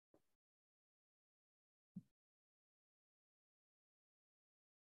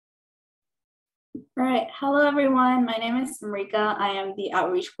All right. Hello, everyone. My name is Marika. I am the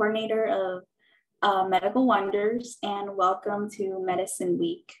outreach coordinator of Medical Wonders, and welcome to Medicine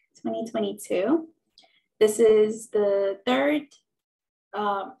Week 2022. This is the third,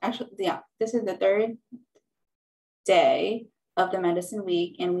 this is the third day of the Medicine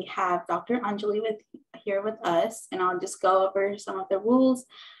Week, and we have Dr. Anjali here with us, and I'll just go over some of the rules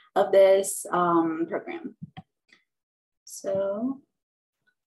of this program. So,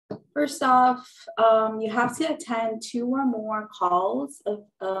 first off, you have to attend 2 or more calls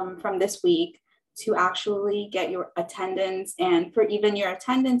from this week to actually get your attendance. And for even your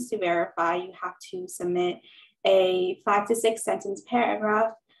attendance to verify, you have to submit a 5 to 6 sentence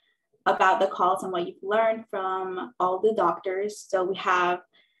paragraph about the calls and what you've learned from all the doctors. So we have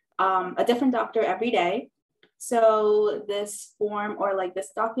a different doctor every day. So this form or like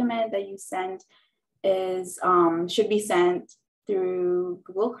this document that you send is should be sent through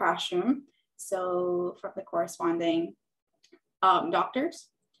Google Classroom, so from the corresponding doctors.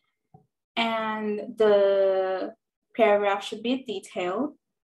 And the paragraph should be detailed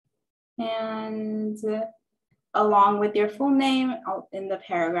and along with your full name in the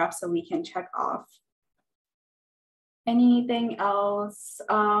paragraph so we can check off. Anything else?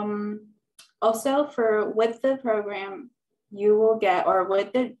 Also with the program, you will get, or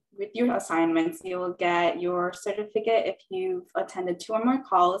with your assignments, you will get your certificate if you've attended 2 or more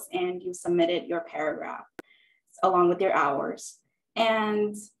calls and you submitted your paragraph along with your hours.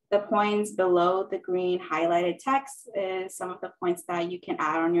 And the points below the green highlighted text is some of the points that you can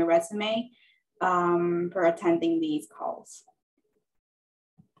add on your resume for attending these calls.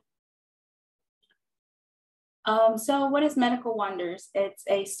 So what is Medical Wonders? It's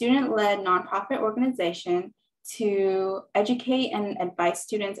a student-led nonprofit organization to educate and advise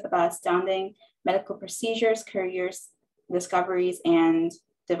students about astounding medical procedures, careers, discoveries, and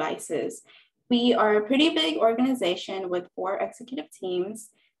devices. We are a pretty big organization with 4 executive teams,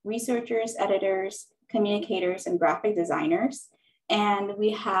 researchers, editors, communicators, and graphic designers. And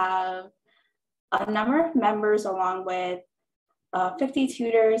we have a number of members along with 50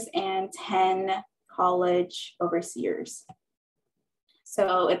 tutors and 10 college overseers.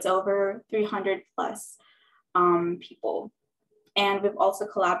 So it's over 300 plus people. And we've also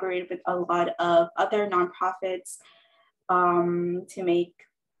collaborated with a lot of other nonprofits to make,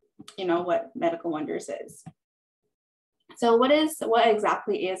 what Medical Wonders is. So what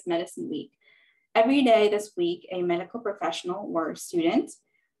exactly is Medicine Week? Every day this week, a medical professional or student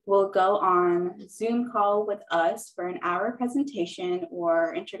will go on Zoom call with us for an hour presentation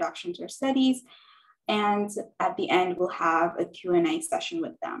or introduction to our studies. And at the end, we'll have a Q&A session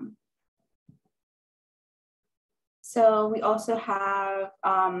with them. So we also have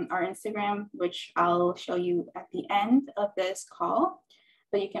our Instagram, which I'll show you at the end of this call,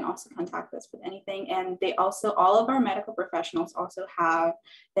 but you can also contact us with anything. And all of our medical professionals also have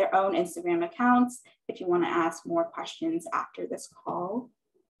their own Instagram accounts if you want to ask more questions after this call.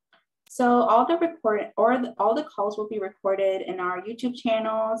 So all the calls will be recorded in our YouTube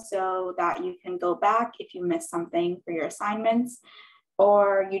channel so that you can go back if you missed something for your assignments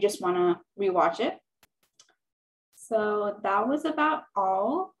or you just want to rewatch it. So that was about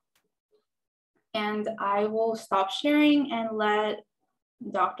all. And I will stop sharing and let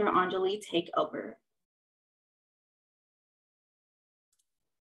Dr. Anjali take over.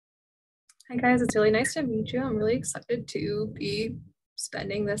 Hi guys, it's really nice to meet you. I'm really excited to be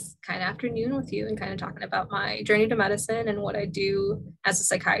spending this kind of afternoon with you and kind of talking about my journey to medicine and what I do as a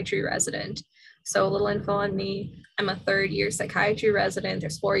psychiatry resident. So a little info on me. I'm a 3rd year psychiatry resident.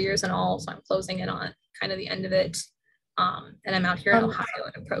 There's 4 years in all, so I'm closing in on kind of the end of it. And I'm out here in Ohio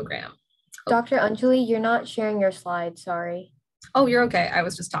in a program. Dr. Anjali, you're not sharing your slides, sorry. Oh, you're okay. I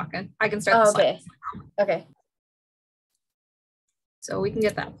was just talking. I can start the okay. slides. Okay. So we can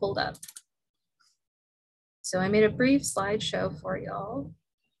get that pulled up. So I made a brief slideshow for y'all.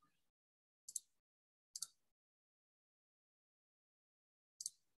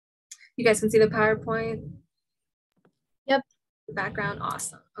 You guys can see the PowerPoint? Yep. The background,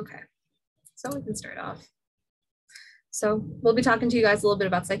 awesome. Okay. So we can start off. So we'll be talking to you guys a little bit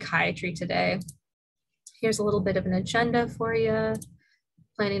about psychiatry today. Here's a little bit of an agenda for you.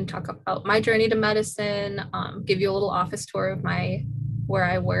 Planning to talk about my journey to medicine, give you a little office tour of where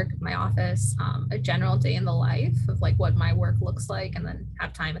I work, my office, a general day in the life of like what my work looks like, and then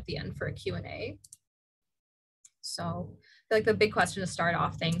have time at the end for a Q&A. So I feel like the big question to start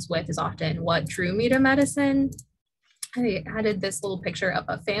off things with is often what drew me to medicine. I added this little picture of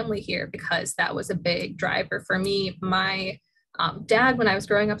a family here because that was a big driver for me. My dad, when I was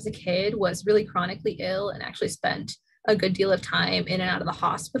growing up as a kid, was really chronically ill and actually spent a good deal of time in and out of the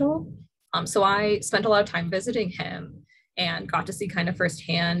hospital. So I spent a lot of time visiting him and got to see kind of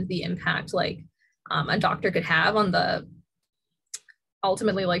firsthand the impact like a doctor could have on the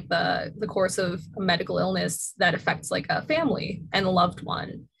ultimately like the course of a medical illness that affects like a family and a loved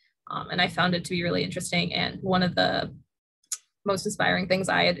one. And I found it to be really interesting and one of the most inspiring things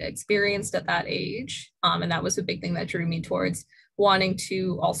I had experienced at that age. And that was a big thing that drew me towards wanting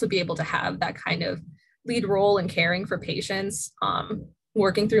to also be able to have that kind of lead role in caring for patients,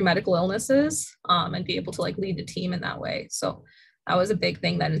 working through medical illnesses, and be able to like lead a team in that way. So that was a big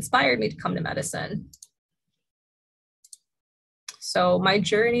thing that inspired me to come to medicine. So my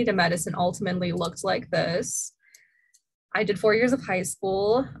journey to medicine ultimately looked like this. I did 4 years of high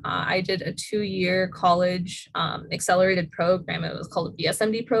school. I did a 2-year college accelerated program. It was called a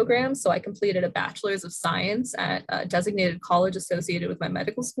BSMD program. So I completed a bachelor's of science at a designated college associated with my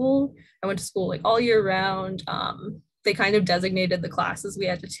medical school. I went to school like all year round. They kind of designated the classes we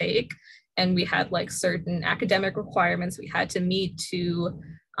had to take, and we had like certain academic requirements we had to meet to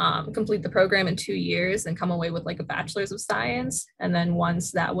complete the program in 2 years and come away with like a bachelor's of science. And then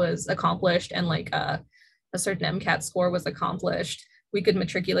once that was accomplished and like a certain MCAT score was accomplished, we could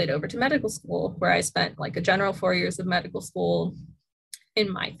matriculate over to medical school, where I spent like a general 4 years of medical school.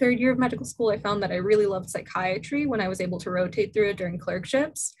 In my 3rd year of medical school, I found that I really loved psychiatry when I was able to rotate through it during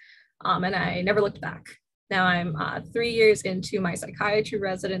clerkships, and I never looked back. Now I'm 3 years into my psychiatry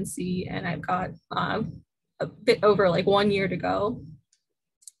residency, and I've got a bit over like 1 year to go.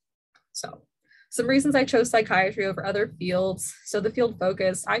 So some reasons I chose psychiatry over other fields. So the field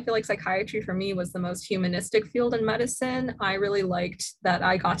focus, I feel like psychiatry for me was the most humanistic field in medicine. I really liked that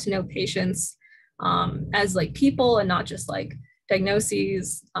I got to know patients as like people and not just like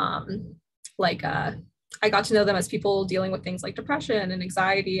diagnoses. I got to know them as people dealing with things like depression and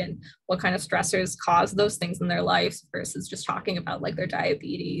anxiety and what kind of stressors cause those things in their lives versus just talking about like their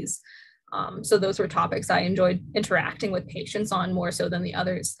diabetes. So those were topics I enjoyed interacting with patients on more so than the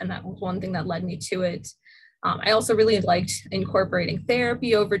others. And that was one thing that led me to it. I also really liked incorporating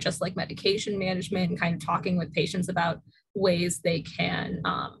therapy over just like medication management and kind of talking with patients about ways they can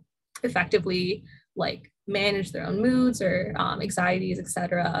effectively like manage their own moods or anxieties,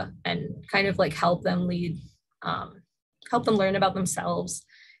 etc., and kind of like help them learn about themselves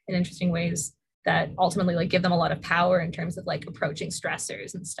in interesting ways that ultimately like give them a lot of power in terms of like approaching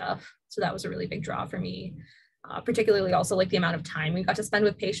stressors and stuff. So that was a really big draw for me, particularly also like the amount of time we got to spend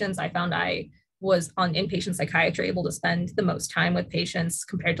with patients. I found I was on inpatient psychiatry able to spend the most time with patients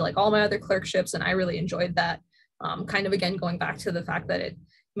compared to like all my other clerkships. And I really enjoyed that. Kind of again, going back to the fact that it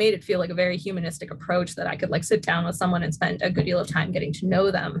made it feel like a very humanistic approach that I could like sit down with someone and spend a good deal of time getting to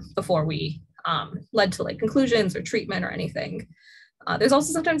know them before we led to like conclusions or treatment or anything. There's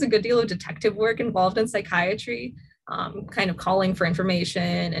also sometimes a good deal of detective work involved in psychiatry, kind of calling for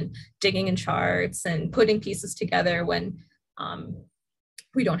information and digging in charts and putting pieces together when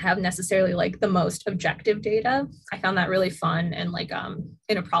we don't have necessarily like the most objective data. I found that really fun and like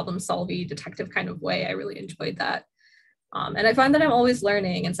in a problem-solving detective kind of way. I really enjoyed that. And I find that I'm always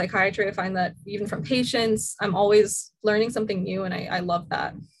learning. In psychiatry, I find that even from patients, I'm always learning something new, and I love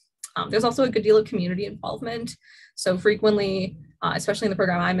that. There's also a good deal of community involvement. So frequently, especially in the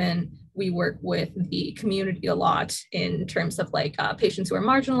program I'm in, we work with the community a lot in terms of like patients who are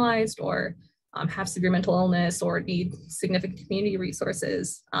marginalized or have severe mental illness or need significant community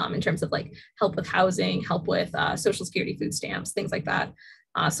resources in terms of like help with housing, help with Social Security food stamps, things like that.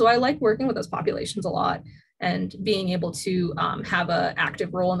 So I like working with those populations a lot, and being able to have an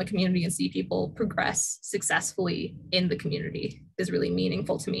active role in the community and see people progress successfully in the community is really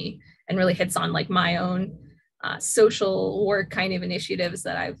meaningful to me and really hits on like my own social work kind of initiatives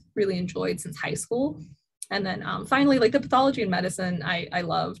that I've really enjoyed since high school. And then finally, like the pathology in medicine, I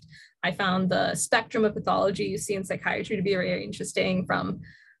loved. I found the spectrum of pathology you see in psychiatry to be very interesting, from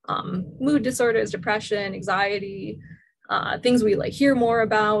mood disorders, depression, anxiety, things we like hear more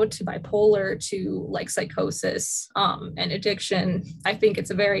about, bipolar, to like psychosis and addiction. I think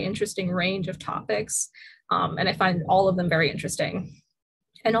it's a very interesting range of topics, and I find all of them very interesting.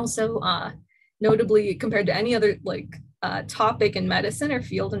 And also, notably, compared to any other like topic in medicine or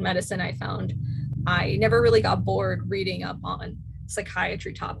field in medicine, I found I never really got bored reading up on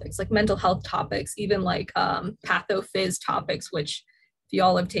psychiatry topics, like mental health topics, even like pathophys topics, which if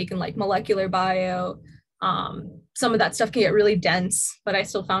y'all have taken like molecular bio, some of that stuff can get really dense, but I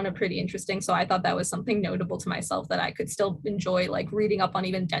still found it pretty interesting. So I thought that was something notable to myself, that I could still enjoy like reading up on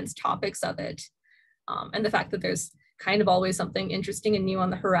even dense topics of it. And the fact that there's kind of always something interesting and new on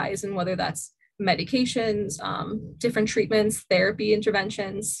the horizon, whether that's medications, different treatments, therapy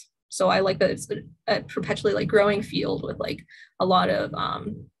interventions. So I like that it's a perpetually like growing field with like a lot of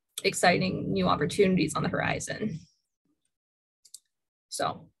exciting new opportunities on the horizon.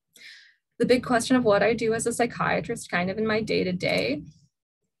 So the big question of what I do as a psychiatrist kind of in my day-to-day.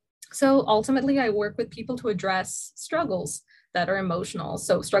 So ultimately I work with people to address struggles that are emotional.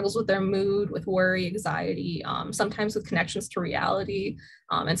 So struggles with their mood, with worry, anxiety, sometimes with connections to reality,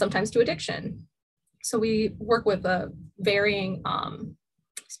 and sometimes to addiction. So we work with a varying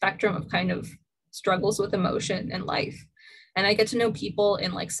spectrum of kind of struggles with emotion and life. And I get to know people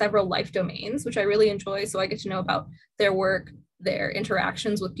in like several life domains, which I really enjoy. So I get to know about their work, their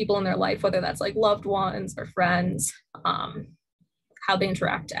interactions with people in their life, whether that's like loved ones or friends, how they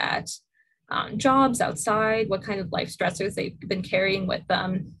interact at jobs outside, what kind of life stressors they've been carrying with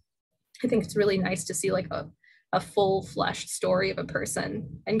them. I think it's really nice to see like a full-fleshed story of a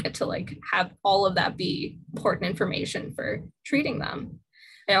person and get to like have all of that be important information for treating them.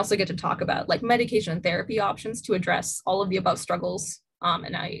 I also get to talk about like medication and therapy options to address all of the above struggles.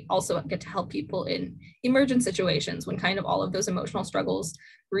 And I also get to help people in emergent situations when kind of all of those emotional struggles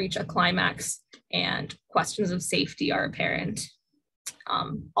reach a climax and questions of safety are apparent.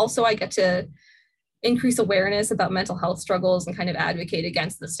 Also, I get to increase awareness about mental health struggles and kind of advocate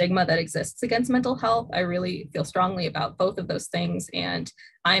against the stigma that exists against mental health. I really feel strongly about both of those things. And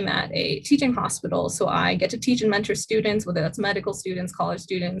I'm at a teaching hospital, so I get to teach and mentor students, whether that's medical students, college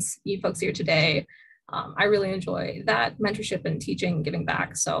students, you folks here today. I really enjoy that mentorship and teaching and giving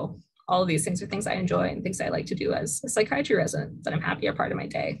back. So all of these things are things I enjoy and things I like to do as a psychiatry resident that I'm happy are part of my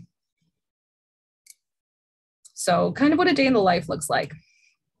day. So kind of what a day in the life looks like.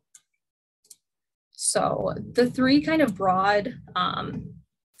 So the three kind of broad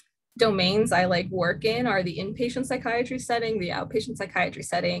domains I like work in are the inpatient psychiatry setting, the outpatient psychiatry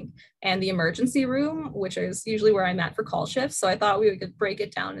setting, and the emergency room, which is usually where I'm at for call shifts. So I thought we could break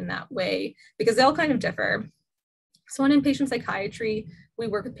it down in that way because they all kind of differ. So in inpatient psychiatry, we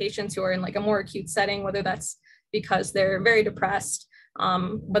work with patients who are in like a more acute setting, whether that's because they're very depressed,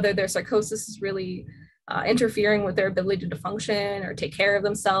 whether their psychosis is really interfering with their ability to function or take care of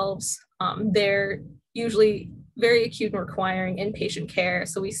themselves. They're usually very acute and requiring inpatient care.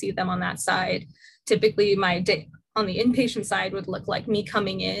 So we see them on that side. Typically my day on the inpatient side would look like me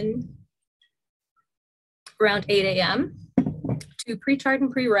coming in around 8 a.m. to pre-chart and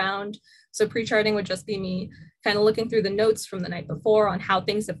pre-round. So pre-charting would just be me kind of looking through the notes from the night before on how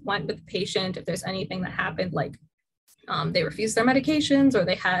things have went with the patient, if there's anything that happened, like they refused their medications, or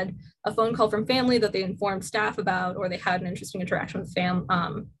they had a phone call from family that they informed staff about, or they had an interesting interaction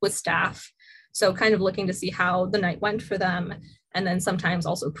with staff. So kind of looking to see how the night went for them. And then sometimes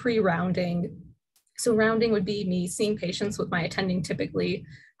also pre-rounding. So rounding would be me seeing patients with my attending typically,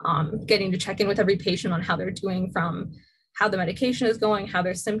 getting to check in with every patient on how they're doing, from how the medication is going, how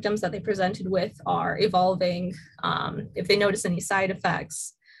their symptoms that they presented with are evolving, if they notice any side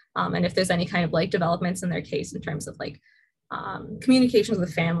effects, and if there's any kind of like developments in their case in terms of like communications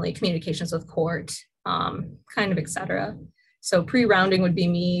with family, communications with court, kind of et cetera. So pre-rounding would be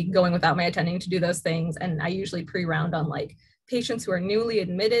me going without my attending to do those things. And I usually pre-round on like patients who are newly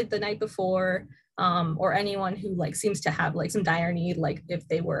admitted the night before, or anyone who like seems to have like some dire need, like if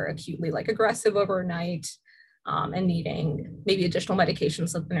they were acutely like aggressive overnight, and needing maybe additional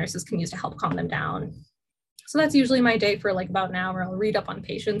medications that the nurses can use to help calm them down. So that's usually my day for like about an hour. I'll read up on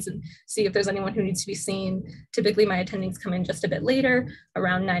patients and see if there's anyone who needs to be seen. Typically my attendings come in just a bit later,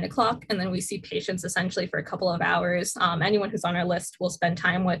 around 9 o'clock, and then we see patients essentially for a couple of hours. Anyone who's on our list we'll spend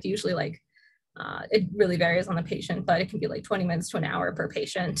time with, usually like, it really varies on the patient, but it can be like 20 minutes to an hour per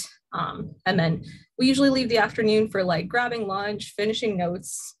patient. And then we usually leave the afternoon for like grabbing lunch, finishing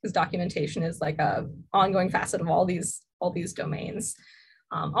notes, because documentation is like a ongoing facet of all these domains.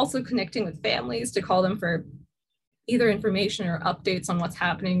 Also connecting with families to call them for either information or updates on what's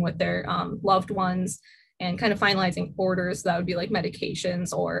happening with their loved ones, and kind of finalizing orders that would be like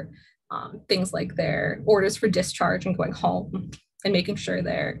medications or things like their orders for discharge and going home, and making sure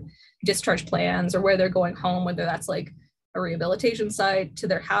their discharge plans or where they're going home, whether that's like a rehabilitation site, to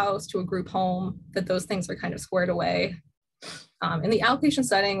their house, to a group home, that those things are kind of squared away. In the outpatient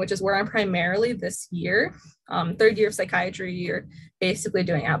setting, which is where I'm primarily this year, third year of psychiatry, you're basically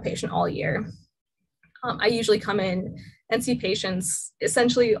doing outpatient all year. I usually come in and see patients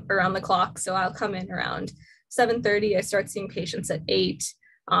essentially around the clock. So I'll come in around 7:30. I start seeing patients at 8,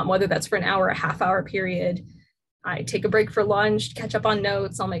 whether that's for an hour, a half hour period. I take a break for lunch, catch up on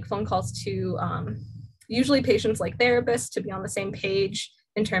notes. I'll make phone calls to usually patients like therapists to be on the same page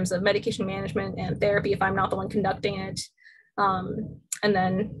in terms of medication management and therapy if I'm not the one conducting it. And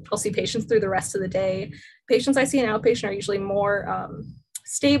then I'll see patients through the rest of the day. Patients I see in outpatient are usually more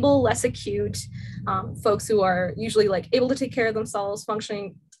stable, less acute, folks who are usually like able to take care of themselves,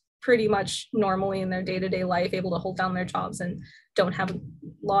 functioning pretty much normally in their day-to-day life, able to hold down their jobs and don't have a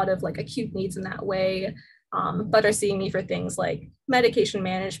lot of like acute needs in that way, but are seeing me for things like medication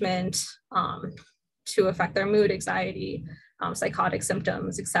management to affect their mood, anxiety, psychotic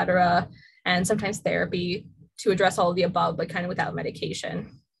symptoms, etc. And sometimes therapy to address all of the above, but kind of without medication.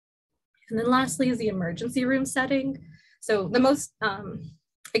 And then lastly is the emergency room setting. So the most, I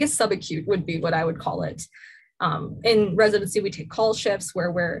guess subacute would be what I would call it. In residency, we take call shifts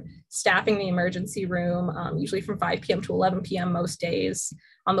where we're staffing the emergency room, usually from 5 p.m. to 11 p.m. most days.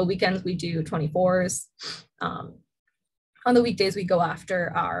 On the weekends, we do 24s. On the weekdays, we go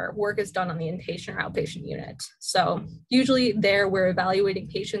after our work is done on the inpatient or outpatient unit. So usually there, we're evaluating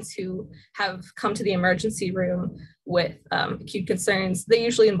patients who have come to the emergency room with acute concerns. They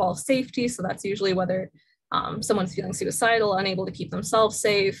usually involve safety. So that's usually whether someone's feeling suicidal, unable to keep themselves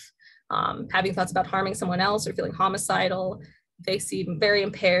safe, having thoughts about harming someone else or feeling homicidal. They seem very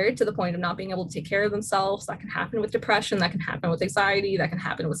impaired to the point of not being able to take care of themselves. That can happen with depression, that can happen with anxiety, that can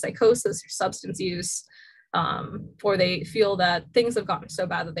happen with psychosis or substance use. Or they feel that things have gotten so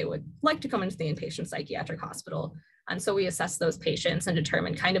bad that they would like to come into the inpatient psychiatric hospital. And so we assess those patients and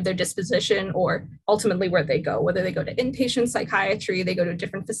determine kind of their disposition or ultimately where they go, whether they go to inpatient psychiatry, they go to a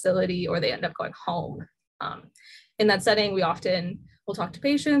different facility, or they end up going home. In that setting, we often will talk to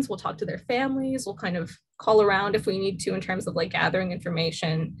patients, we'll talk to their families, we'll kind of call around if we need to in terms of like gathering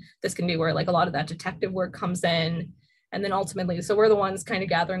information. This can be where like a lot of that detective work comes in. And then ultimately, so we're the ones kind of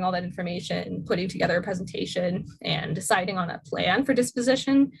gathering all that information, putting together a presentation and deciding on a plan for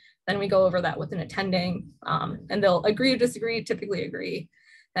disposition. Then we go over that with an attending and they'll agree or disagree, typically agree.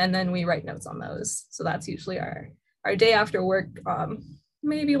 And then we write notes on those. So that's usually our day after work,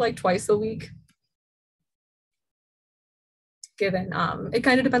 maybe like twice a week. Given, it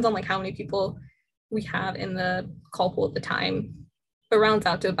kind of depends on like how many people we have in the call pool at the time, but rounds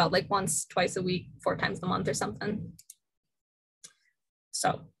out to about like once, twice a week, 4 times a month or something.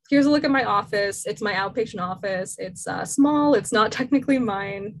 So here's a look at my office. It's my outpatient office. It's small. It's not technically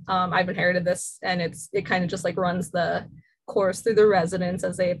mine. I've inherited this, and it kind of just like runs the course through the residents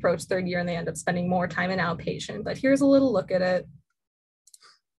as they approach 3rd year and they end up spending more time in outpatient. But here's a little look at it.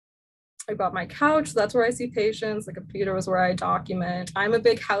 I got my couch. That's where I see patients. The computer was where I document. I'm a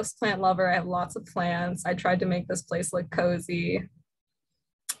big houseplant lover. I have lots of plants. I tried to make this place look cozy.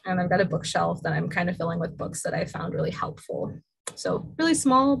 And I've got a bookshelf that I'm kind of filling with books that I found really helpful. So really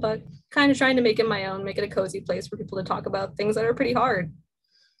small, but kind of trying to make it my own, make it a cozy place for people to talk about things that are pretty hard.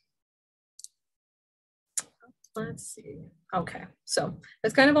 Let's see. Okay, so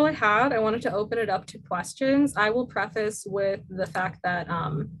that's kind of all I had. I wanted to open it up to questions. I will preface with the fact that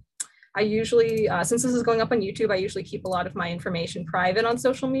I usually, since this is going up on YouTube, I usually keep a lot of my information private on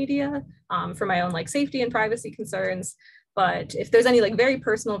social media for my own like safety and privacy concerns. But if there's any like very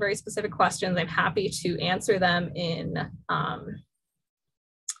personal, very specific questions, I'm happy to answer them in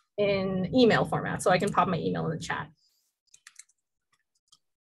email format. So I can pop my email in the chat.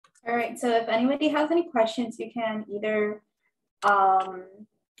 All right, so if anybody has any questions, you can either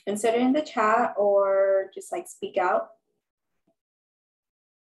insert it in the chat or just like speak out.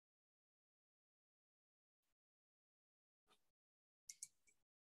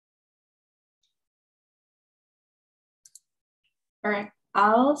 All right,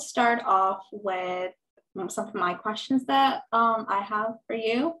 I'll start off with some of my questions that I have for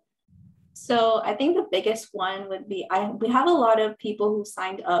you. So I think the biggest one would be, we have a lot of people who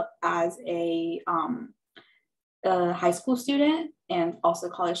signed up as a high school student and also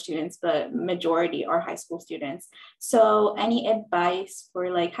college students, but majority are high school students. So any advice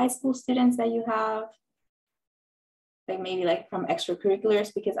for like high school students that you have? Like maybe like from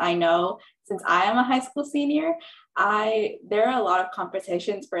extracurriculars, because I know since I am a high school senior, there are a lot of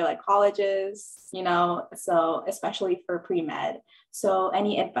competitions for like colleges, you know, so especially for pre-med. So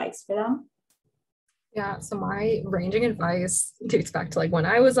any advice for them? Yeah, so my ranging advice dates back to like when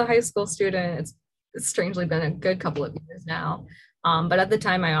I was a high school student. It's strangely been a good couple of years now. But at the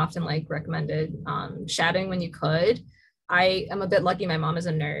time I often like recommended shadowing when you could. I am a bit lucky. My mom is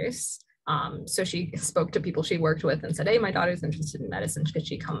a nurse. So she spoke to people she worked with and said, hey, my daughter's interested in medicine. Could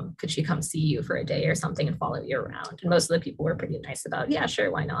she come see you for a day or something and follow you around? And most of the people were pretty nice about, yeah,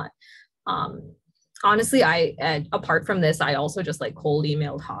 sure, why not? Honestly, apart from this, I also just like cold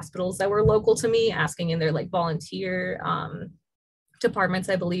emailed hospitals that were local to me, asking in their like volunteer departments,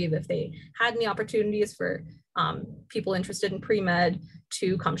 I believe, if they had any opportunities for people interested in pre-med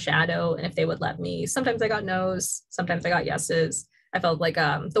to come shadow, and if they would let me. Sometimes I got no's, sometimes I got yeses. I felt like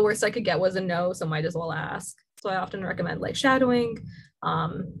the worst I could get was a no, so might as well ask. So I often recommend like shadowing.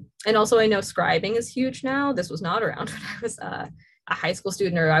 And also I know scribing is huge now. This was not around when I was a high school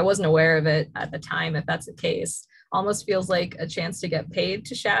student, or I wasn't aware of it at the time, if that's the case, almost feels like a chance to get paid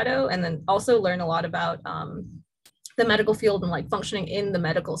to shadow and then also learn a lot about the medical field and like functioning in the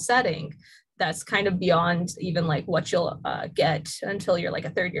medical setting. That's kind of beyond even like what you'll get until you're like a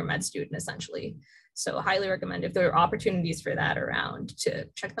third year med student, essentially. So highly recommend if there are opportunities for that around to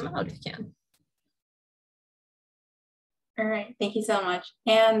check them out if you can. All right, thank you so much.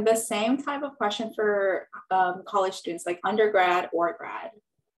 And the same type of question for college students, like undergrad or grad.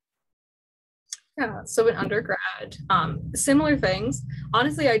 Yeah, so in undergrad, similar things.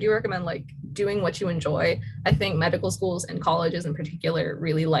 Honestly, I do recommend like doing what you enjoy. I think medical schools and colleges in particular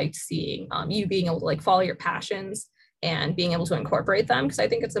really liked seeing you being able to like follow your passions and being able to incorporate them, because I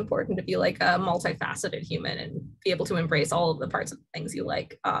think it's important to be like a multifaceted human and be able to embrace all of the parts of things you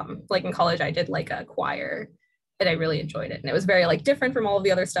like. Like in college, I did like a choir and I really enjoyed it. And it was very like different from all of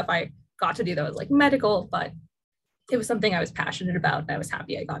the other stuff I got to do that was like medical, but it was something I was passionate about and I was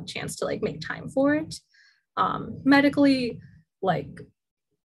happy I got a chance to like make time for it. Medically, like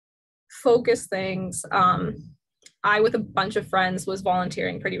focus things. I, with a bunch of friends, was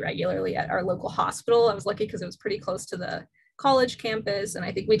volunteering pretty regularly at our local hospital. I was lucky because it was pretty close to the college campus. And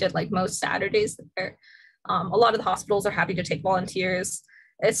I think we did like most Saturdays there. A lot of the hospitals are happy to take volunteers,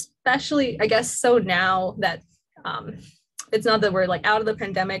 especially, I guess, so now that it's not that we're like out of the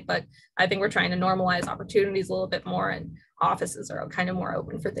pandemic, but I think we're trying to normalize opportunities a little bit more and offices are kind of more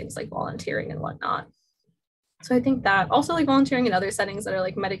open for things like volunteering and whatnot. So I think that also like volunteering in other settings that are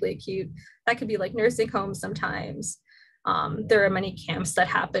like medically acute, that could be like nursing homes sometimes. There are many camps that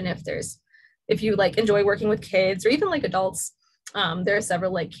happen if you like enjoy working with kids or even like adults. There are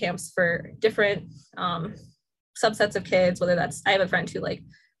several like camps for different subsets of kids, whether that's, I have a friend who like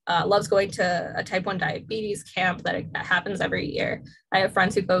loves going to a type 1 diabetes camp that happens every year. I have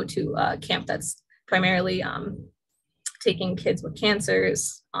friends who go to a camp that's primarily taking kids with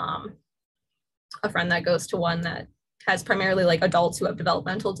cancers. A friend that goes to one that has primarily like adults who have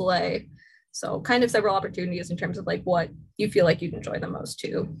developmental delay. So kind of several opportunities in terms of like what you feel like you'd enjoy the most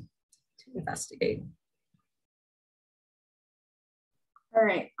to investigate. All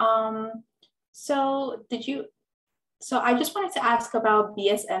right. So I just wanted to ask about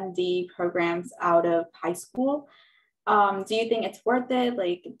BSMD programs out of high school. Do you think it's worth it?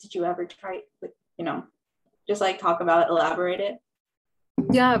 Like, did you ever try with, just like talk about it, elaborate it?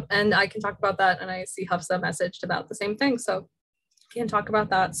 Yeah, and I can talk about that. And I see Hafsa messaged about the same thing. So can talk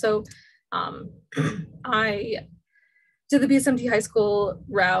about that. So I did the BSMD high school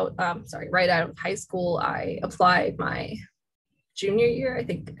route, right out of high school. I applied my junior year, I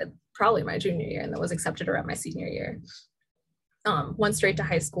think probably my junior year, and then was accepted around my senior year. Went straight to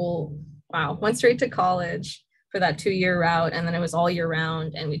high school. Wow, went straight to college for that 2-year route. And then it was all year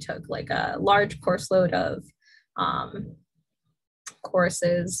round. And we took like a large course load of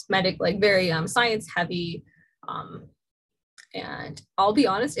courses, like very science heavy. And I'll be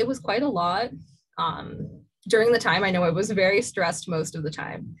honest, it was quite a lot. During the time, I know I was very stressed most of the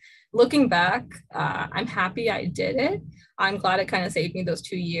time. Looking back, I'm happy I did it. I'm glad it kind of saved me those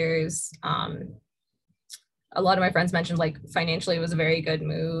 2 years. A lot of my friends mentioned like financially it was a very good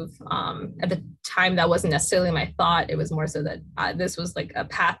move. At the time, that wasn't necessarily my thought. It was more so that this was like a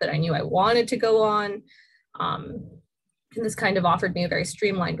path that I knew I wanted to go on. And this kind of offered me a very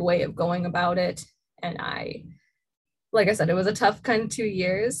streamlined way of going about it. And like I said, it was a tough kind of 2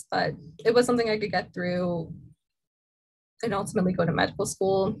 years, but it was something I could get through and ultimately go to medical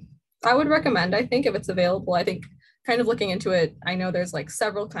school. I would recommend, I think, if it's available. I think kind of looking into it, I know there's like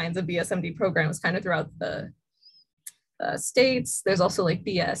several kinds of BSMD programs kind of throughout the states. There's also like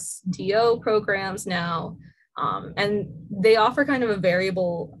BSDO programs now, and they offer kind of a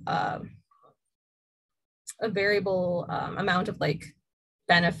variable amount of like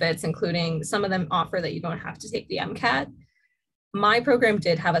benefits, including some of them offer that you don't have to take the MCAT. My program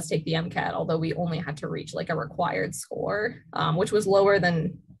did have us take the MCAT, although we only had to reach like a required score, which was lower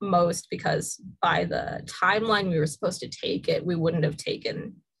than most because by the timeline we were supposed to take it, we wouldn't have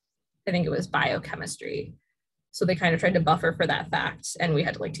taken, I think it was biochemistry. So they kind of tried to buffer for that fact. And we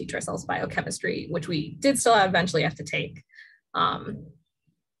had to like teach ourselves biochemistry, which we did still eventually have to take.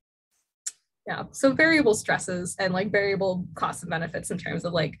 Yeah, so variable stresses and like variable costs and benefits in terms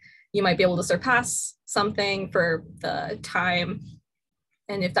of like, you might be able to surpass something for the time.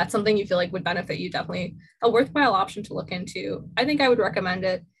 And if that's something you feel like would benefit you, definitely a worthwhile option to look into. I think I would recommend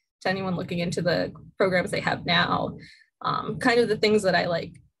it to anyone looking into the programs they have now. Kind of the things that I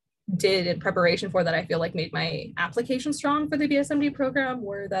like did in preparation for that I feel like made my application strong for the BSMD program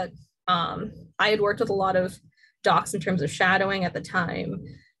were that I had worked with a lot of docs in terms of shadowing at the time.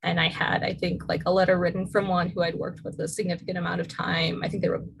 And I had, I think, like a letter written from one who I'd worked with a significant amount of time. I think they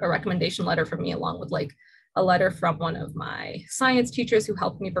wrote a recommendation letter for me, along with like a letter from one of my science teachers who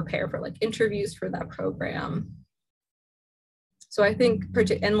helped me prepare for like interviews for that program. So I think,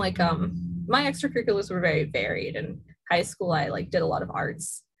 and like my extracurriculars were very varied. In high school, I like did a lot of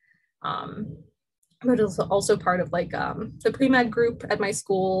arts. But it was also part of like the pre-med group at my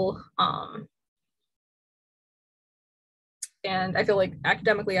school. And I feel like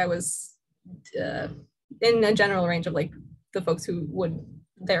academically I was in a general range of like the folks who would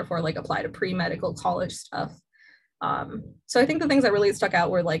therefore like apply to pre-medical college stuff. So I think the things that really stuck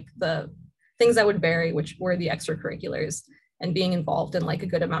out were like the things that would vary, which were the extracurriculars, and being involved in like a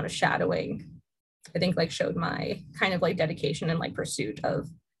good amount of shadowing, I think like showed my kind of like dedication and like pursuit of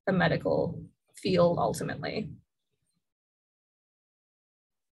the medical field ultimately.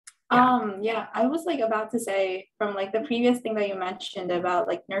 Yeah, I was like about to say from like the previous thing that you mentioned about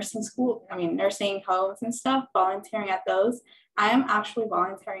like nursing school, I mean, nursing homes and stuff, volunteering at those. I am actually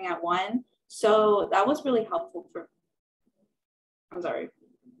volunteering at one. So that was really helpful for, I'm sorry.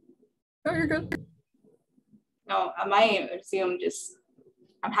 Oh, you're good. No, my Zoom just,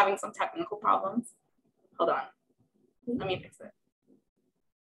 I'm having some technical problems. Hold on. Let me fix it.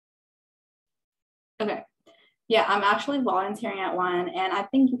 Okay. Yeah, I'm actually volunteering at one, and I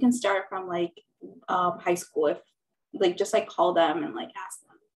think you can start from like high school, if like just like call them and like ask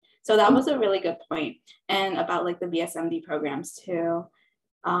them. So that was a really good point. And about like the BSMD programs too.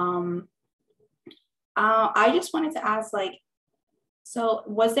 I just wanted to ask, like, so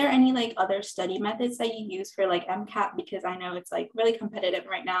was there any like other study methods that you use for like MCAT? Because I know it's like really competitive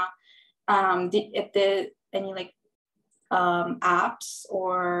right now. Did any like apps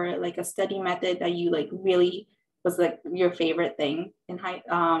or like a study method that you like really was like your favorite thing in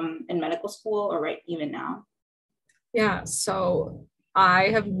medical school, or right even now? Yeah, so I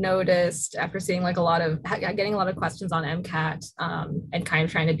have noticed after seeing like getting a lot of questions on MCAT and kind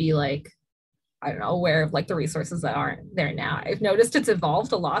of trying to be like, I don't know, aware of like the resources that aren't there now. I've noticed it's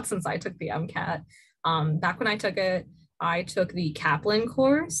evolved a lot since I took the MCAT. Back when I took the Kaplan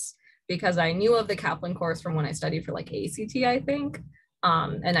course because I knew of the Kaplan course from when I studied for like ACT, I think.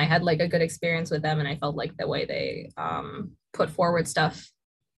 And I had like a good experience with them, and I felt like the way they put forward stuff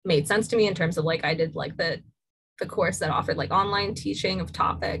made sense to me in terms of like I did like the course that offered like online teaching of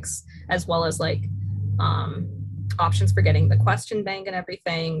topics, as well as like options for getting the question bank and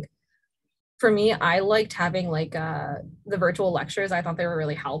everything. For me, I liked having like the virtual lectures. I thought they were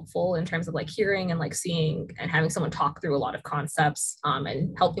really helpful in terms of like hearing and like seeing and having someone talk through a lot of concepts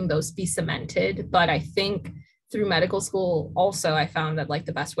and helping those be cemented. But I think through medical school also, I found that like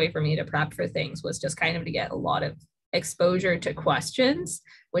the best way for me to prep for things was just kind of to get a lot of exposure to questions,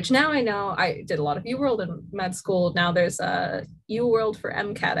 which now I know. I did a lot of UWorld in med school. Now there's a UWorld for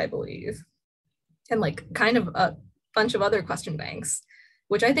MCAT, I believe, and like kind of a bunch of other question banks,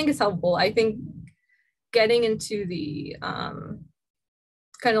 which I think is helpful. I think getting into the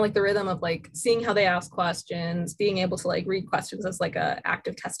kind of like the rhythm of like seeing how they ask questions, being able to like read questions as like a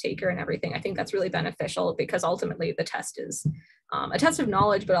active test taker and everything, I think that's really beneficial, because ultimately the test is a test of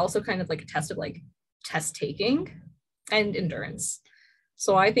knowledge, but also kind of like a test of like test taking and endurance.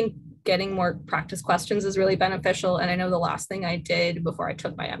 So I think getting more practice questions is really beneficial. And I know the last thing I did before I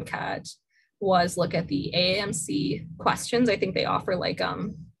took my MCAT was look at the AAMC questions. I think they offer like,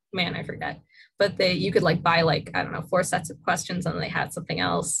 man, I forget, but you could like buy like, I don't know, 4 sets of questions, and they had something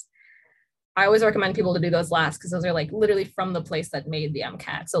else. I always recommend people to do those last, because those are like literally from the place that made the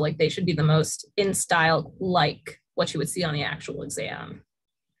MCAT. So like they should be the most in style, like what you would see on the actual exam.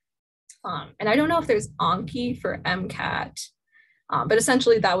 And I don't know if there's Anki for MCAT, but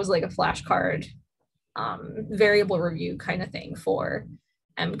essentially that was like a flashcard variable review kind of thing for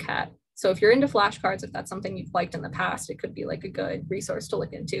MCAT. So if you're into flashcards, if that's something you've liked in the past, it could be like a good resource to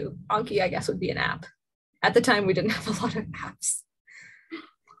look into. Anki, I guess, would be an app. At the time, we didn't have a lot of apps.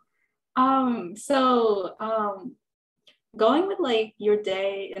 Going with like your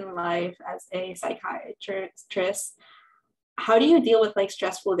day in life as a psychiatrist, how do you deal with like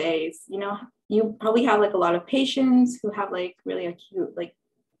stressful days? You know, you probably have like a lot of patients who have like really acute like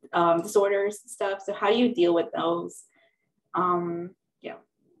disorders and stuff. So how do you deal with those? Yeah.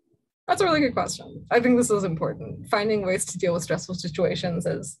 That's a really good question. I think this is important. Finding ways to deal with stressful situations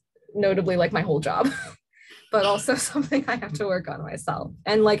is notably like my whole job, but also something I have to work on myself.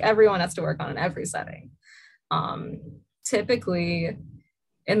 And like everyone has to work on in every setting. Typically,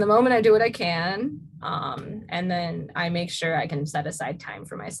 in the moment, I do what I can. And then I make sure I can set aside time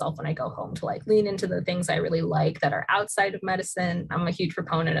for myself when I go home to like lean into the things I really like that are outside of medicine. I'm a huge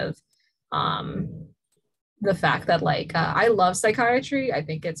proponent of the fact that like I love psychiatry. I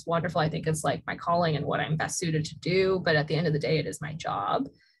think it's wonderful. I think it's like my calling and what I'm best suited to do. But at the end of the day, it is my job.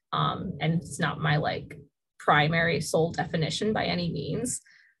 And it's not my like primary sole definition by any means.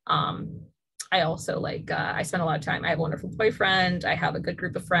 I also like, I spend a lot of time, I have a wonderful boyfriend. I have a good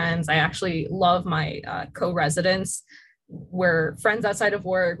group of friends. I actually love my co-residents. We're friends outside of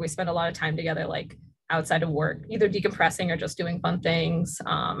work. We spend a lot of time together, like outside of work, either decompressing or just doing fun things,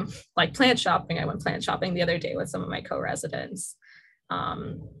 like plant shopping. I went plant shopping the other day with some of my co-residents.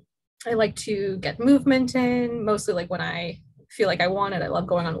 I like to get movement in, mostly like when I feel like I want it. I love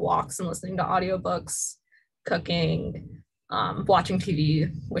going on walks and listening to audiobooks, cooking, watching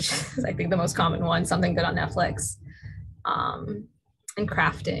TV, which is I think the most common one, something good on Netflix, and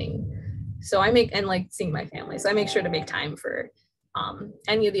crafting. So I make, and like seeing my family. So I make sure to make time for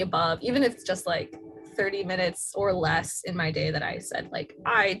any of the above, even if it's just like 30 minutes or less in my day that I said, like,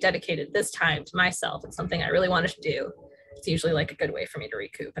 I dedicated this time to myself. It's something I really wanted to do. It's usually like a good way for me to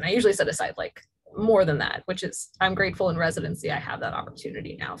recoup. And I usually set aside like more than that, which is, I'm grateful in residency. I have that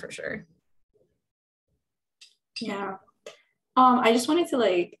opportunity now for sure. Yeah. I just wanted to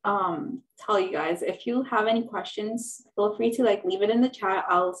like tell you guys, if you have any questions, feel free to like leave it in the chat.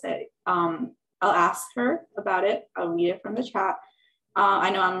 I'll ask her about it. I'll read it from the chat. I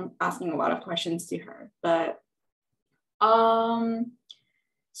know I'm asking a lot of questions to her, but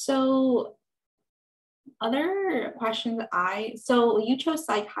so other questions so you chose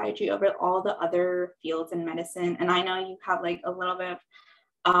psychiatry over all the other fields in medicine, and I know you have like a little bit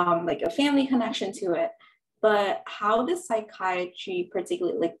of like a family connection to it. But how does psychiatry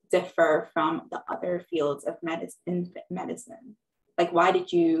particularly like differ from the other fields of medicine? Like, why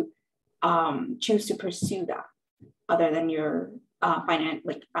did you choose to pursue that, other than your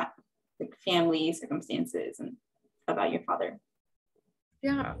family circumstances and about your father?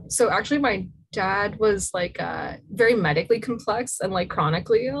 Yeah. So actually, my dad was like very medically complex and like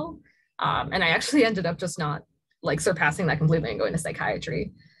chronically ill, and I actually ended up just not like surpassing that completely and going to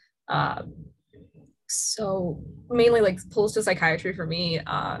psychiatry. So mainly like pulls to psychiatry for me,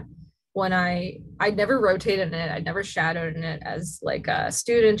 when I never rotated in it, I never shadowed in it as like a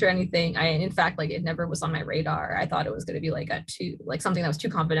student or anything. In fact, like it never was on my radar. I thought it was going to be like something that was too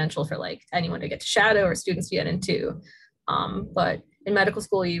confidential for like anyone to get to shadow or students to get into. But in medical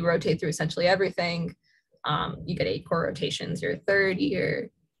school, you rotate through essentially everything. You get 8 core rotations your 3rd year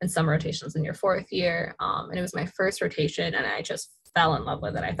and some rotations in your 4th year. And it was my first rotation and I just fell in love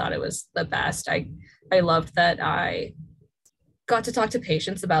with it. I thought it was the best. I loved that I got to talk to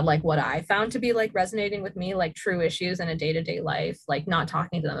patients about like what I found to be like resonating with me, like true issues in a day-to-day life, like not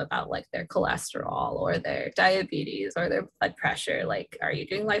talking to them about like their cholesterol or their diabetes or their blood pressure. Like, are you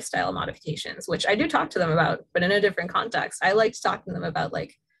doing lifestyle modifications? Which I do talk to them about, but in a different context. I like to talk to them about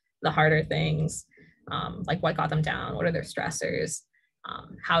like the harder things, like what got them down, what are their stressors,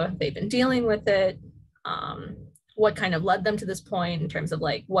 how have they been dealing with it, what kind of led them to this point in terms of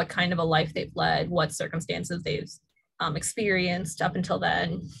like what kind of a life they've led, what circumstances they've experienced up until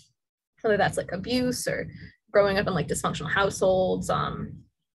then, whether that's like abuse or growing up in like dysfunctional households, a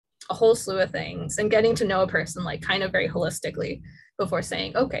whole slew of things, and getting to know a person like kind of very holistically before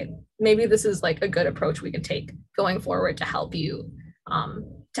saying, okay, maybe this is like a good approach we can take going forward to help you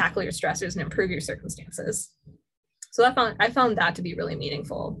tackle your stressors and improve your circumstances. So I found that to be really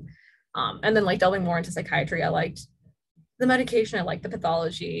meaningful. And then like delving more into psychiatry, I liked the medication, I liked the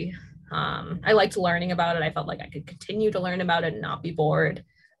pathology. I liked learning about it. I felt like I could continue to learn about it and not be bored,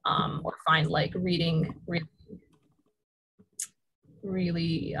 or find like reading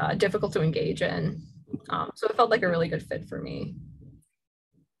really difficult to engage in. So it felt like a really good fit for me.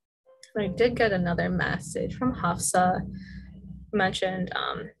 I did get another message from Hafsa, mentioned,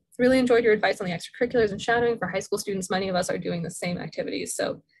 really enjoyed your advice on the extracurriculars and shadowing for high school students. Many of us are doing the same activities.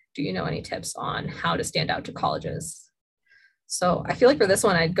 So do you know any tips on how to stand out to colleges? So I feel like for this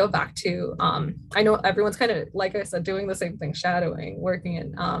one, I'd go back to, I know everyone's kind of, like I said, doing the same thing, shadowing, working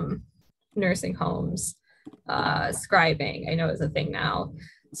in nursing homes, scribing, I know is a thing now.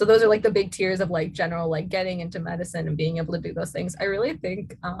 So those are like the big tiers of like general, like getting into medicine and being able to do those things. I really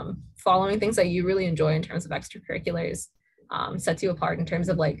think following things that you really enjoy in terms of extracurriculars sets you apart in terms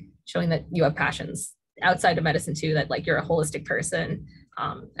of like showing that you have passions outside of medicine too, that like you're a holistic person.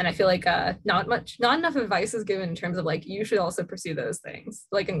 And I feel like not enough advice is given in terms of like, you should also pursue those things.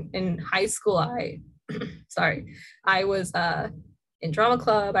 Like in high school, I was in drama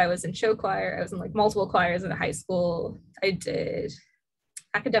club, I was in show choir, I was in like multiple choirs in high school. I did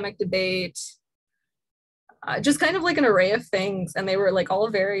academic debate, just kind of like an array of things. And they were like all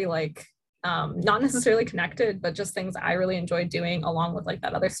very like, not necessarily connected, but just things I really enjoyed doing along with like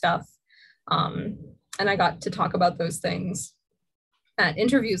that other stuff. And I got to talk about those things at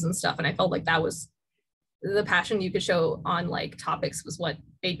interviews and stuff. And I felt like that was the passion you could show on like topics was what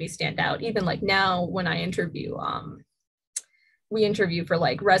made me stand out. Even like now when I interview, we interview for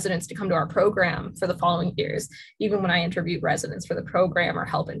like residents to come to our program for the following years. Even when I interview residents for the program or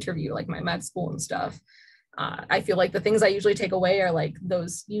help interview like my med school and stuff, I feel like the things I usually take away are like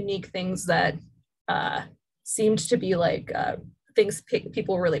those unique things that seemed to be like things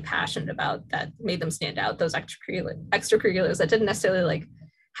people were really passionate about that made them stand out. Those extracurriculars that didn't necessarily like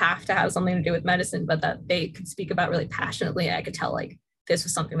have to have something to do with medicine, but that they could speak about really passionately. I could tell like this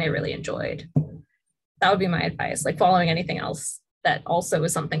was something they really enjoyed. That would be my advice, like following anything else that also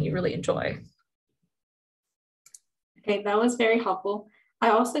is something you really enjoy. Okay, that was very helpful. I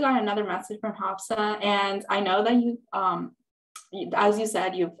also got another message from Hafsa, and I know that you, as you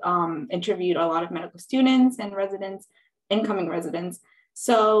said, you've interviewed a lot of medical students and residents, incoming residents.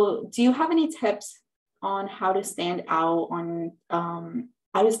 So do you have any tips on how to stand out among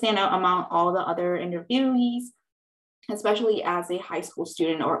all the other interviewees, especially as a high school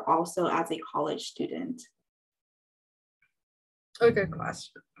student or also as a college student? A good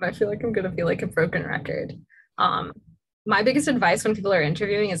question. I feel like I'm gonna feel like a broken record. My biggest advice when people are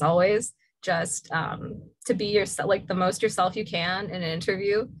interviewing is always just to be yourself, like the most yourself you can in an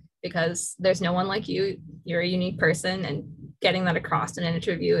interview, because there's no one like you. You're a unique person, and getting that across in an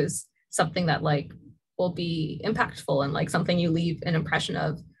interview is something that like will be impactful and like something you leave an impression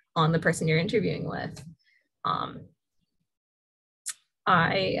of on the person you're interviewing with.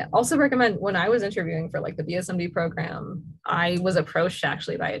 I also recommend, when I was interviewing for like the BSMD program, I was approached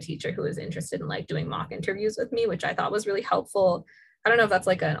actually by a teacher who was interested in like doing mock interviews with me, which I thought was really helpful. I don't know if that's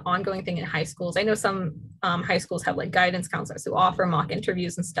like an ongoing thing in high schools. I know some high schools have like guidance counselors who offer mock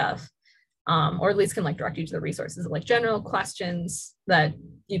interviews and stuff, or at least can like direct you to the resources of like general questions that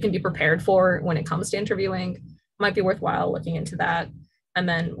you can be prepared for when it comes to interviewing. Might be worthwhile looking into that. And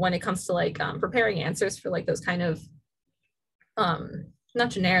then when it comes to like preparing answers for like those kind of not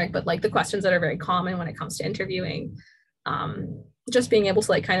generic, but like the questions that are very common when it comes to interviewing, just being able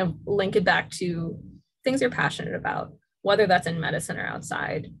to like kind of link it back to things you're passionate about, whether that's in medicine or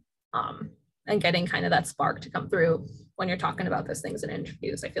outside, and getting kind of that spark to come through when you're talking about those things in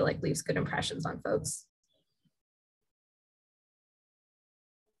interviews, I feel like leaves good impressions on folks.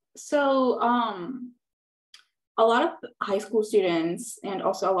 So a lot of high school students and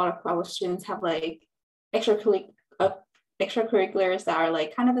also a lot of college students have like extracurriculars that are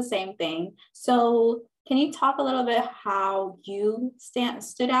like kind of the same thing. So can you talk a little bit how you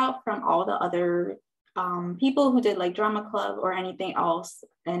stood out from all the other people who did like drama club or anything else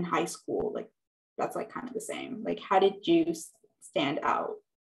in high school? Like that's like kind of the same. Like how did you stand out?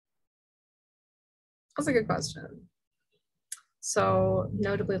 That's a good question. So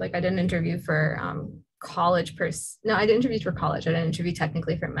notably, like I didn't interview for college no, I didn't interview for college. I didn't interview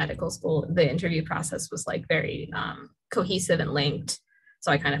technically for medical school. The interview process was like very cohesive and linked.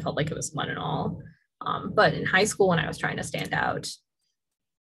 So I kind of felt like it was one and all. But in high school, when I was trying to stand out,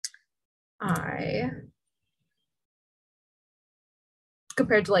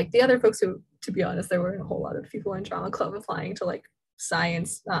 compared to like the other folks who, to be honest, there weren't a whole lot of people in drama club applying to like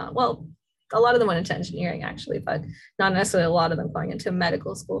science. Well, a lot of them went into engineering actually, but not necessarily a lot of them going into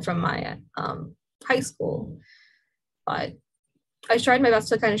medical school from my high school. But I tried my best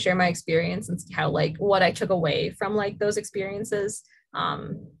to kind of share my experience and see how like what I took away from like those experiences.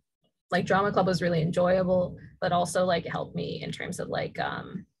 Like drama club was really enjoyable, but also like it helped me in terms of like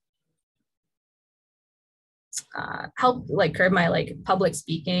help like curb my like public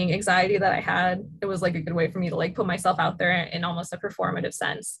speaking anxiety that I had. It was like a good way for me to like put myself out there in almost a performative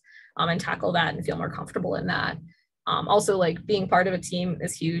sense, and tackle that and feel more comfortable in that. Also like being part of a team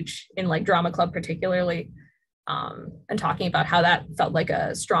is huge in like drama club particularly, and talking about how that felt like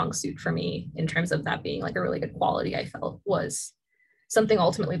a strong suit for me in terms of that being like a really good quality I felt was something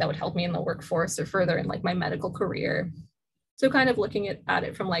ultimately that would help me in the workforce or further in like my medical career. So kind of looking at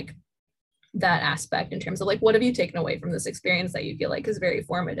it from like that aspect in terms of like, what have you taken away from this experience that you feel like is very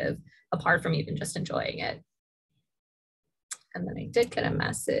formative, apart from even just enjoying it? And then I did get a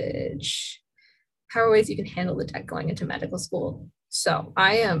message. How are ways you can handle the debt going into medical school? So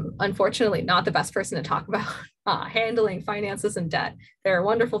I am unfortunately not the best person to talk about handling finances and debt. There are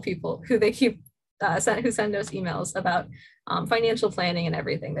wonderful people who they keep who send us emails about financial planning and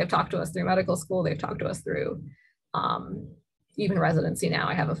everything. They've talked to us through medical school. They've talked to us through even residency now.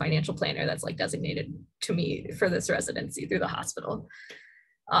 I have a financial planner that's like designated to me for this residency through the hospital.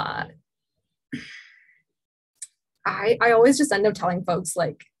 I always just end up telling folks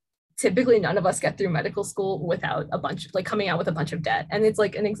like typically none of us get through medical school without a bunch of like coming out with a bunch of debt. And it's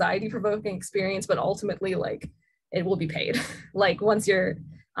like an anxiety provoking experience, but ultimately like it will be paid. Like once you're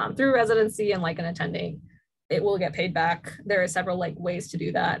through residency and like an attending, it will get paid back. There are several like ways to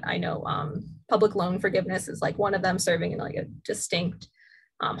do that. I know public loan forgiveness is like one of them, serving in like a distinct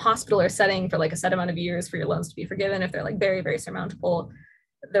hospital or setting for like a set amount of years for your loans to be forgiven if they're like very, very surmountable.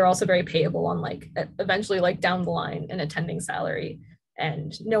 They're also very payable on like eventually like down the line an attending salary.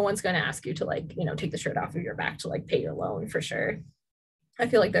 And no one's going to ask you to like, you know, take the shirt off of your back to like pay your loan for sure. I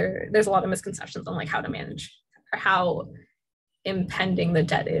feel like there's a lot of misconceptions on like how to manage or how impending the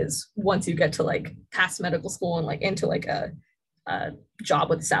debt is once you get to like past medical school and like into like a job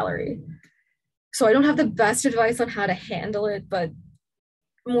with salary. So I don't have the best advice on how to handle it, but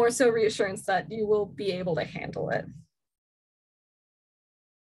more so reassurance that you will be able to handle it.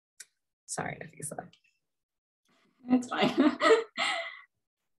 Sorry, Nafisa. It's fine.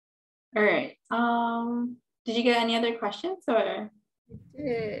 All right. Did you get any other questions or? I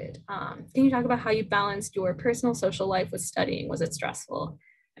did. Can you talk about how you balanced your personal social life with studying? Was it stressful?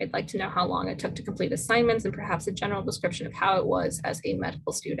 I'd like to know how long it took to complete assignments and perhaps a general description of how it was as a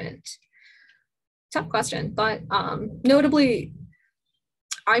medical student. Tough question, but notably,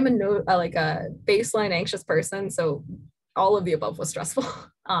 I'm like a baseline anxious person, so all of the above was stressful.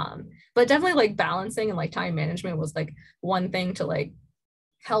 But definitely like balancing and like time management was like one thing to like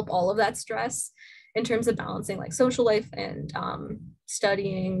help all of that stress in terms of balancing like social life and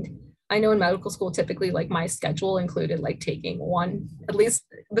studying. I know in medical school, typically like my schedule included like taking one, at least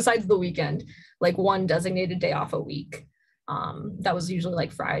besides the weekend, like one designated day off a week. That was usually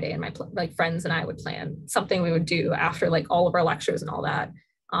like Friday, and my like friends and I would plan something we would do after like all of our lectures and all that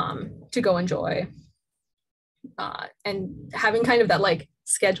to go enjoy. And having kind of that like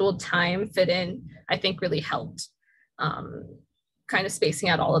scheduled time fit in, I think really helped. Kind of spacing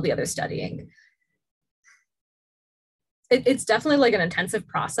out all of the other studying. It's definitely like an intensive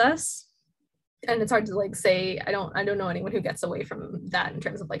process, and it's hard to like say. I don't know anyone who gets away from that in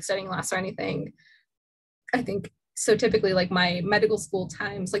terms of like studying less or anything. I think so. Typically, like my medical school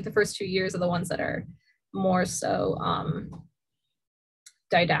times, like the first 2 years are the ones that are more so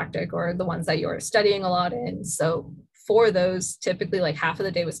didactic, or the ones that you're studying a lot in. So for those, typically like half of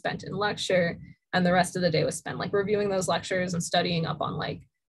the day was spent in lecture, and the rest of the day was spent like reviewing those lectures and studying up on like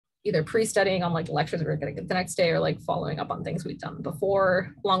either pre-studying on like the lectures we were going to get the next day, or like following up on things we'd done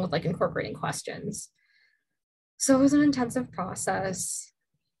before, along with like incorporating questions. So it was an intensive process.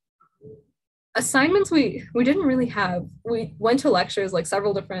 Assignments we didn't really have. We went to lectures, like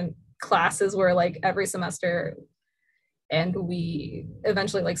several different classes were like every semester, and we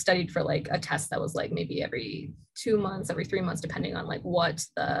eventually like studied for like a test that was like maybe every 2 months, every 3 months, depending on like what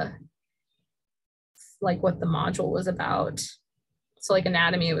the module was about. So like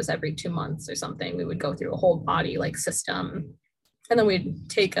anatomy, it was every 2 months or something. We would go through a whole body like system, and then we'd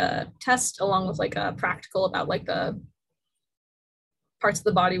take a test along with like a practical about like the parts of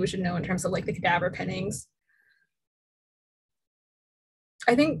the body we should know in terms of like the cadaver pinnings.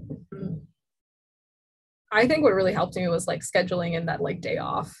 I think what really helped me was like scheduling in that like day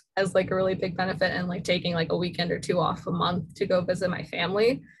off as like a really big benefit, and like taking like a weekend or 2 off a month to go visit my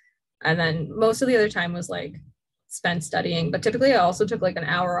family. And then most of the other time was like spent studying, but typically I also took like an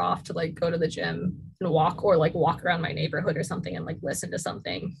hour off to like go to the gym and walk, or like walk around my neighborhood or something and like listen to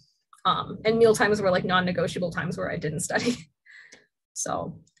something. And meal times were like non-negotiable times where I didn't study.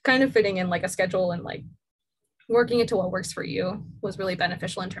 So kind of fitting in like a schedule and like working into what works for you was really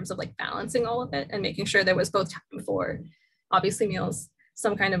beneficial in terms of like balancing all of it and making sure there was both time for obviously meals,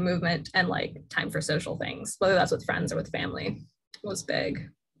 some kind of movement, and like time for social things, whether that's with friends or with family, was big.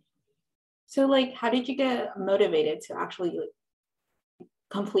 So like, how did you get motivated to actually like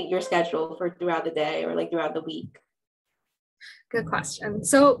complete your schedule for throughout the day or like throughout the week? Good question.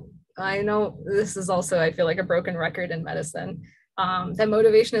 So I know this is also, I feel like, a broken record in medicine, that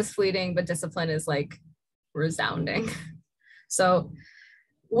motivation is fleeting, but discipline is like resounding. So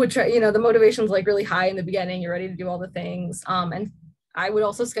which, you know, the motivation's like really high in the beginning, you're ready to do all the things. And I would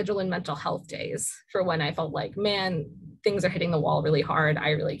also schedule in mental health days for when I felt like, man, things are hitting the wall really hard.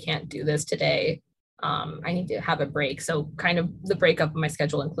 I really can't do this today. I need to have a break. So kind of the breakup of my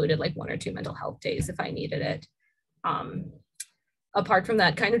schedule included like 1 or 2 mental health days if I needed it. Apart from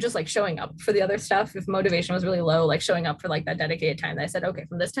that, kind of just like showing up for the other stuff. If motivation was really low, like showing up for like that dedicated time that I said, okay,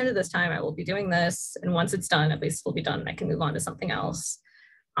 from this time to this time, I will be doing this. And once it's done, at least it'll be done and I can move on to something else.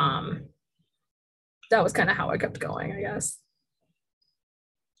 That was kind of how I kept going, I guess.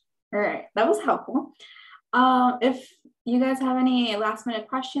 All right, that was helpful. If you guys have any last minute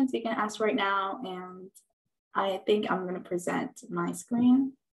questions, you can ask right now. And I think I'm going to present my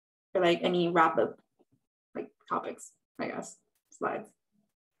screen. for like any wrap up like topics, I guess, slides.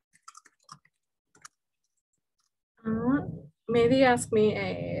 Maybe ask me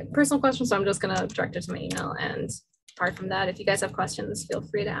a personal question, so I'm just gonna direct it to my email, and apart from that, if you guys have questions, feel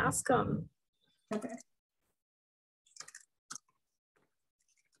free to ask them. Okay.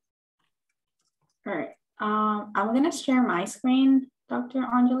 All right, I'm gonna share my screen, Dr.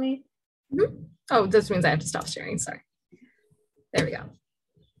 Anjali. Mm-hmm. Oh, this means I have to stop sharing, sorry. There we go.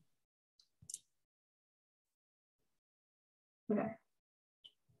 Okay.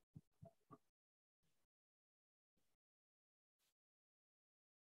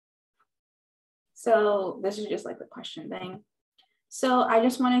 So this is just like the question thing. So I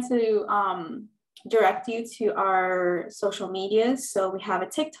just wanted to direct you to our social medias. So we have a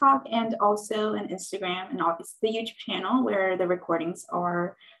TikTok and also an Instagram and obviously the YouTube channel where the recordings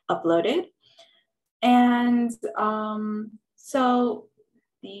are uploaded. And so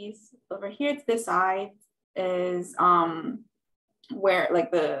these over here to this side is where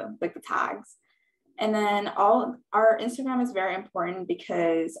like the tags. And then all our Instagram is very important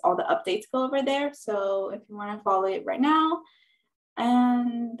because all the updates go over there. So if you want to follow it right now,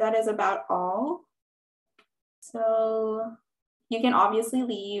 and that is about all. So you can obviously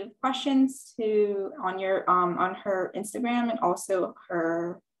leave questions on her Instagram and also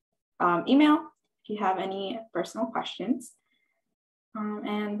her email if you have any personal questions.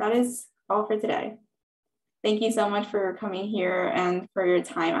 And that is all for today. Thank you so much for coming here and for your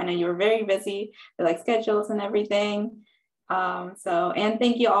time. I know you were very busy with like schedules and everything. And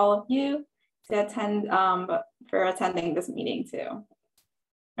thank you all of you to attend for attending this meeting too.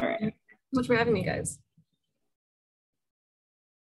 All right. Thanks so much for having me, guys.